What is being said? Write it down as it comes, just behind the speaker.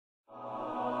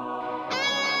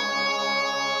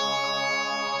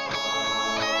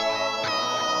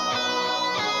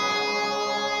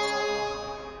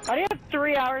How do you have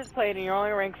 3 hours played and you're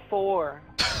only ranked 4?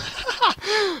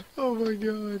 Oh my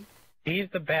god. He's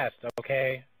the best,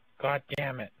 okay? God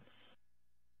damn it.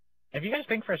 If you guys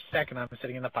think for a second I'm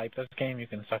sitting in the pipe this game, you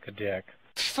can suck a dick.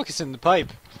 Focus in the pipe.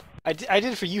 I did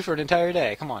it for you for an entire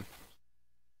day. Come on.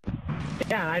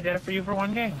 Yeah, and I did it for you for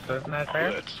 1 game, so isn't that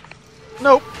fair? Blitz.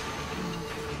 Nope.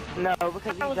 No,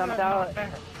 because you jumped out.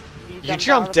 You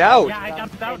jumped out. Yeah, I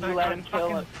jumped out and and you I let got him kill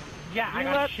fucking... him. Yeah, I You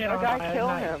got let shit a on guy by kill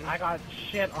night. him. I got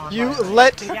shit on You by night.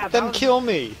 let Yeah, them that was- kill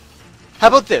me. How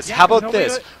about this? Yeah, How about nobody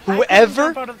this? would- I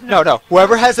Whoever, couldn't jump out of- no,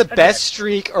 whoever has the Okay. best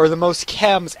streak or the most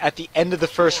chems at the end of the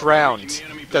first round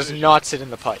does not sit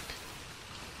in the pipe.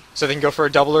 So they can go for a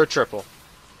double or a triple.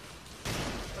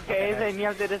 Okay, then you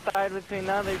have to decide between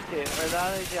the other two, or the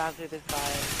other two have to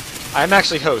decide. I'm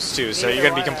actually host too, so Neither you're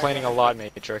gonna be one are complaining a gonna- lot,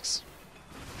 Matrix.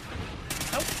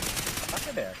 Nope. Fuck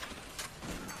it there.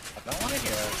 I don't want to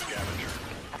hear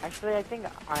it. Actually, I think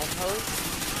I'm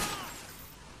host.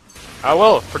 Oh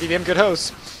well, pretty damn good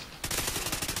host.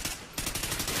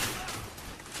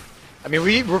 I mean,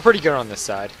 we're pretty good on this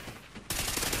side.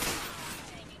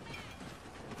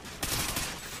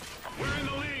 We're in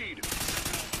the lead.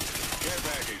 Care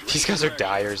package. These guys are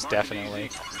dyers, definitely.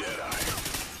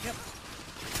 Yep.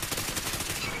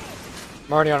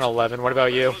 I'm already on 11. What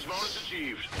about you? Bonus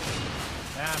achieved.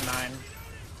 Yeah, I'm 9.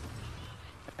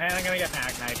 And I'm gonna get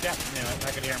mag knife. Yep, knew it.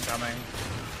 I could hear him coming.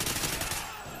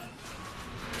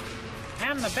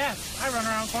 I'm the best. I run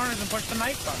around corners and push the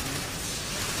knife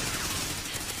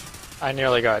button. I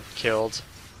nearly got killed.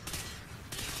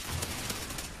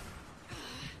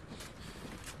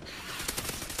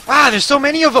 Ah, there's so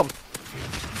many of them!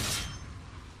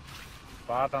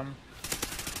 Bottom.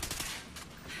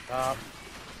 Top.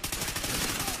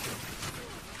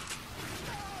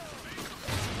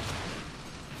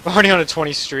 I'm already on a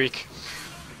 20 streak.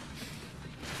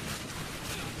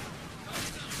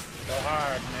 Go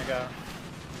hard, nigga.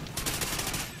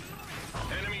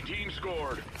 Enemy team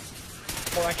scored.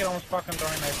 Oh, that kid almost fucking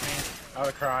throwing knife me. I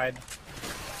would've cried.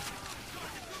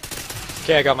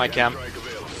 Okay, I got my chem. Strike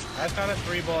available. I just got a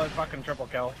 3-bullet fucking triple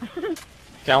kill.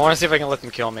 Okay, I want to see if I can let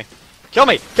them kill me. Kill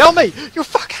me! Kill me! You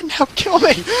fucking now kill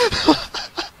me!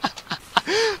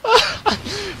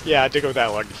 Yeah, I took with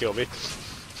that one to kill me.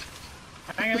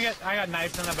 I got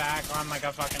knifed in the back on like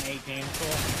a fucking 18.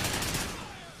 Cool.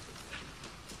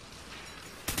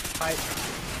 Fight.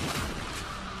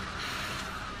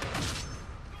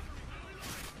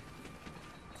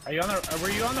 Are you on the? Were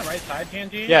you on the right side,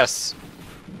 TNT? Yes.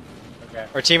 Okay.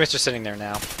 Our teammates are sitting there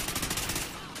now.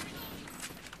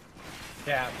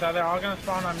 Yeah. So they're all gonna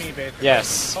spawn on me, basically.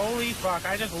 Yes. Holy fuck!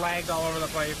 I just lagged all over the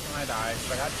place and I died.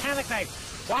 So I got panic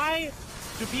knife. Why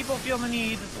do people feel the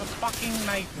need to fucking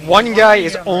knife me? One Why guy are you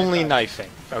is on the only right side?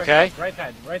 knifing, okay? Right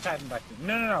side and back.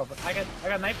 No. But I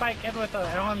got knifed by a kid with an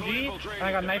LMG, and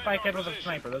I got knifed by a kid with a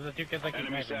sniper. Those are the 2 kids that keep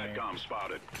Enemy knifing me. SATCOM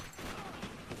spotted.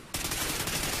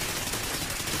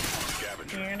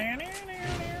 Scavenger.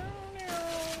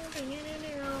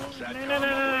 No,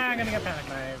 I'm gonna get panic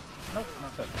knife. Nope,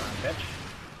 not this time, bitch.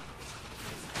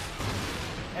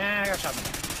 And I got shot in the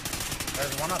back.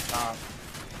 There's one up top.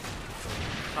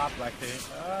 Top Lexi.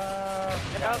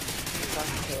 Yep. He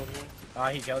fucking killed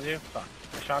me. He killed you? Fuck.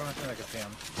 I shot him as soon as I could see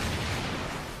him.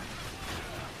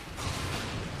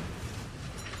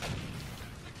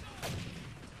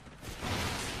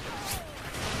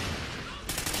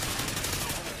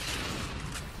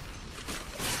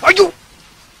 Are you?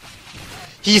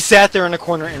 He sat there in a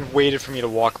corner and waited for me to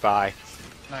walk by.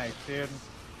 Nice, dude.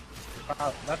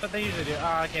 Wow, that's what they usually do.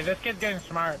 Okay, this kid's getting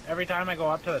smart. Every time I go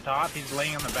up to the top, he's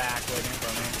laying on the back waiting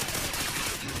for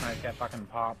me. Nice, get fucking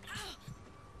popped.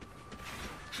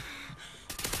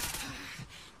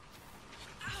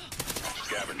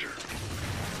 Scavenger.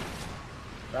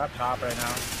 They're up top right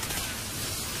now.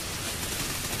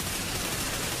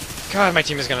 God, my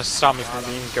team is gonna stop me from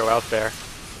being go out there.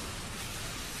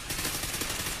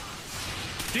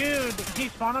 Dude, he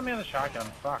spawned on me with a shotgun.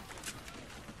 Fuck.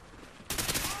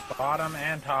 Bottom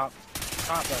and top.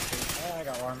 Top, let's see. Oh, I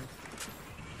got one.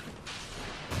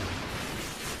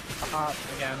 Top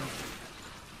again.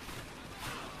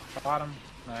 Bottom.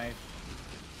 Nice.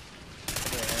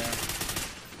 Over here.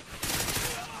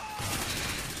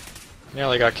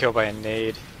 Nearly got killed by a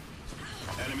nade.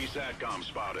 Enemy SATCOM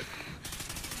spotted.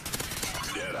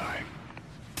 Deadeye.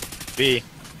 B.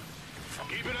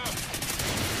 Keep it up.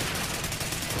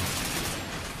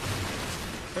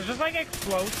 There's just like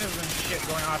explosives and shit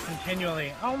going off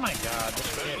continually. Oh my god, this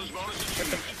Specialist shit. bonus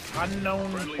It's achieved. unknown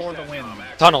Friendly for the SATCOM win.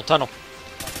 active. Tunnel, tunnel.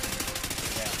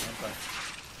 Yeah, that's right.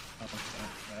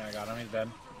 Yeah, I got him, he's dead.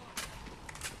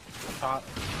 Top.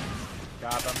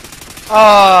 Got him.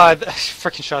 Ah,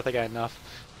 freaking shot that guy enough.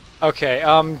 Okay,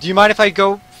 do you mind if I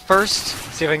go first?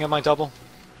 See if I can get my double.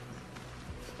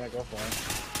 Yeah, go for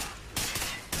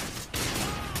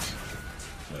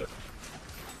it.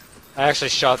 I actually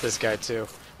shot this guy too.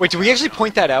 Wait, did we actually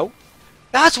point that out?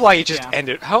 That's why you just Yeah.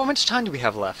 ended. How much time do we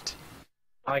have left?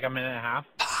 Like a minute and a half.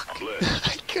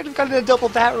 I could have gotten a double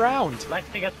that round.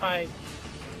 Lexi gets fight.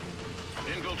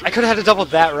 I could have had a double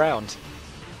that round.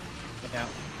 Yeah.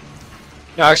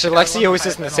 No, actually, Yeah, Lexi always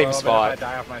is in the same I spot.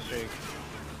 die off my streak.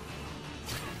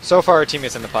 So far, our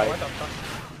teammate's in the pipe. What the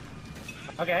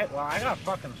fuck? Okay, well, I got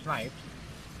fucking sniped.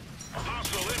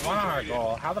 One on our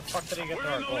goal. How the fuck did he get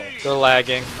to our goal? They're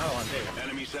lagging. Another one, too.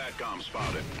 Enemy SATCOM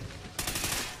spotted.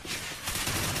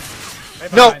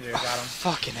 Right No! behind you, got him.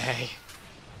 Fucking A.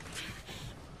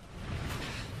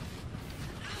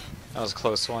 That was a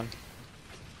close one.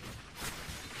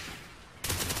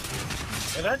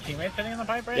 Is our teammate sitting in the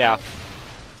pipe right Yeah. now?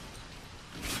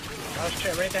 Oh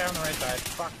shit, right there on the right side.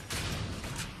 Fuck.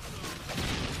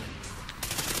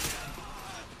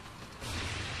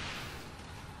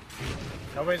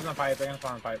 Nobody's in the pipe, they're gonna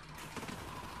spawn in the pipe.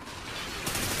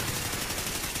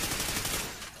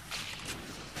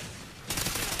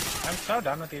 I'm so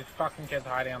done with these fucking kids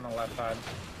hiding on the left side.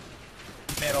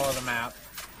 Middle of the map.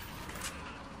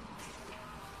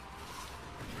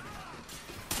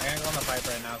 I'm gonna go in the pipe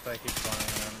right now so I keep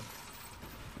spawning in.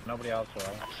 Nobody else will.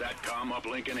 SATCOM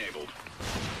uplink enabled.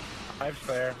 Pipe's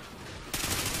clear.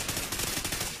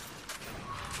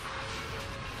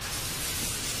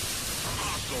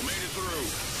 Hostile made it through.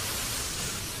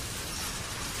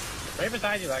 Right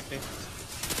beside you, Lexi.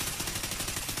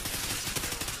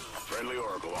 Friendly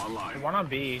Oracle online. One on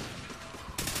B.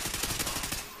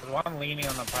 There's one leaning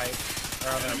on the pipe. Or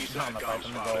on Enemy the, not on the pipe, on the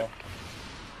SATCOM goal.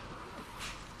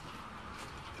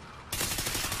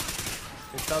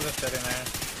 He's still just sitting there.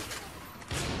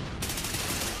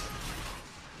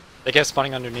 They kept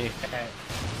spawning underneath. Okay.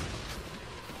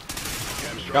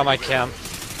 Got my chem.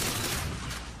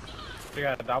 You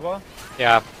got a double?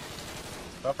 Yeah.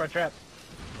 Go for a trip.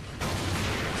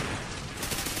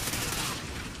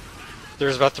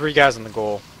 There's about 3 guys on the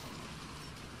goal.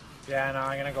 Yeah, no,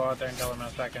 I'm gonna go out there and kill him in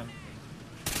a second. I'm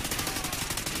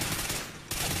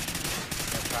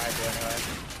gonna try to anyway.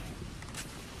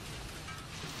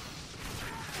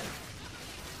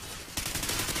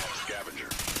 Scavenger.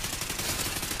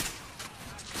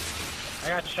 I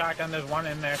got shotgun, there's one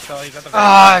in there still, he's at the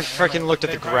Ah, I very freaking looked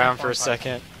at the They're probably ground for a spawn pipe.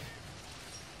 second.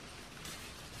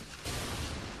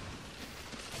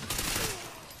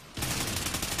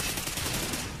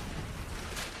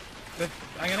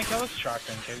 I'm gonna kill this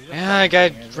shotgun kid. He's just Yeah, a guy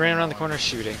fucking- he's ran around the annoying. corner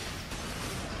shooting.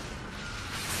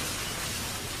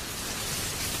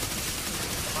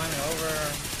 Climbing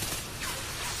over.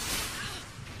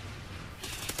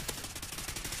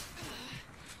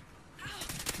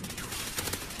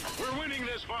 We're winning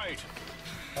this fight.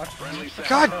 What's Friendly SATCOM.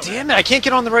 God damn it, I can't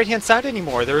get on the right hand side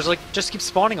anymore. There's like, just keep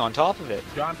spawning on top of it.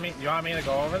 You want me to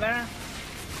go over there?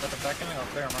 For a second and I'll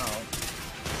clear him out.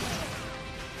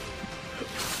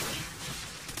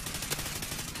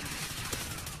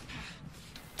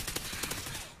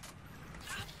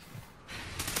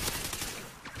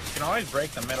 You can always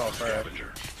break the middle first.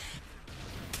 Scavenger.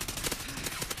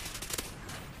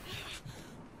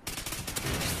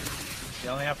 You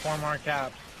only have 4 more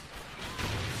caps.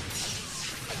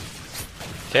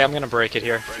 Okay, I'm gonna break it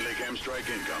here. Friendly chem strike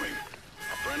incoming.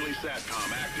 Friendly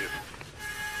SATCOM active.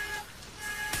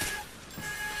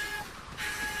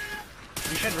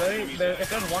 You should really, if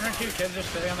there's 1 or 2 kids just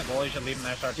sitting on the goal, you should leave them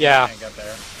there so our team Yeah. can't get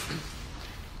there.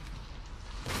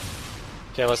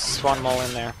 Okay, let's spawn them all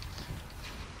in there.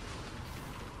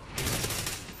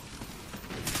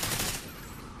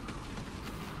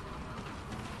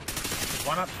 There's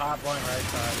one up top going right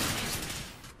side.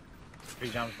 He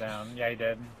jumps down. Yeah, he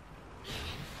did.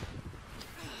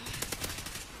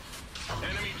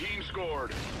 Enemy team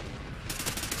scored.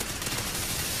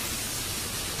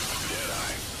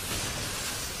 Deadeye.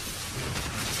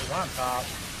 There's one up top.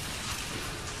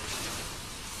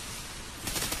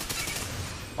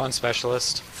 One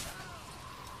specialist.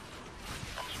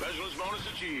 Specialist bonus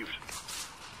achieved.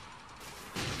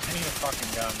 I need a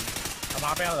fucking gun. I'm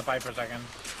hopping out of the pipe for a second.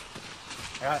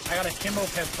 I got a Kimbo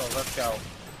pistol. Let's go.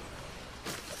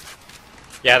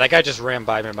 Yeah, that guy just ran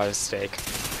by me by mistake.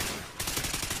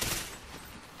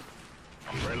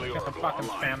 Friendly I have to Oracle fucking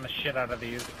online. spam the shit out of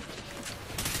these.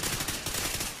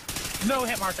 No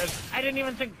hit markers. I didn't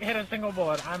even hit a single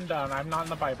bullet. I'm done. I'm not in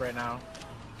the pipe right now.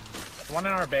 One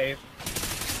in our base.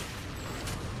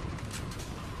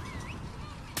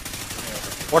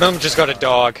 One of them just got a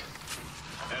dog.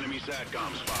 Enemy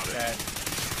SATCOM spotted. Okay.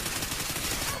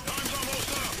 Time's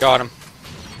Got him.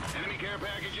 Enemy care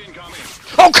package incoming.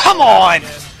 Oh, come on!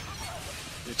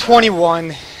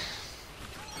 21.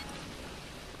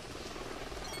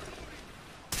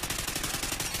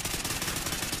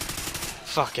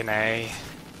 Fucking A.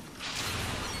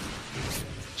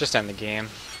 Just end the game.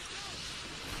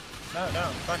 No,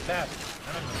 fuck that.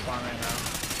 I'm in the spawn right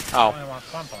now. I Oh. only want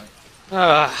spawn point.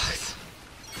 Ugh.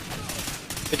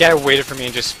 The guy waited for me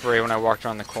and just sprayed when I walked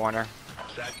around the corner.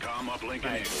 SATCOM uplink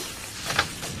enabled.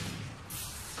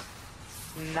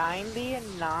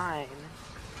 99.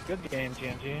 Good game,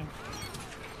 TNT.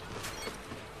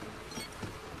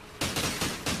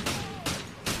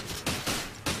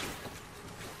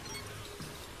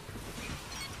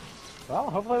 Well,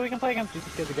 hopefully we can play against these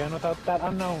kids again without that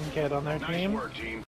unknown kid on their Nice team. work, team.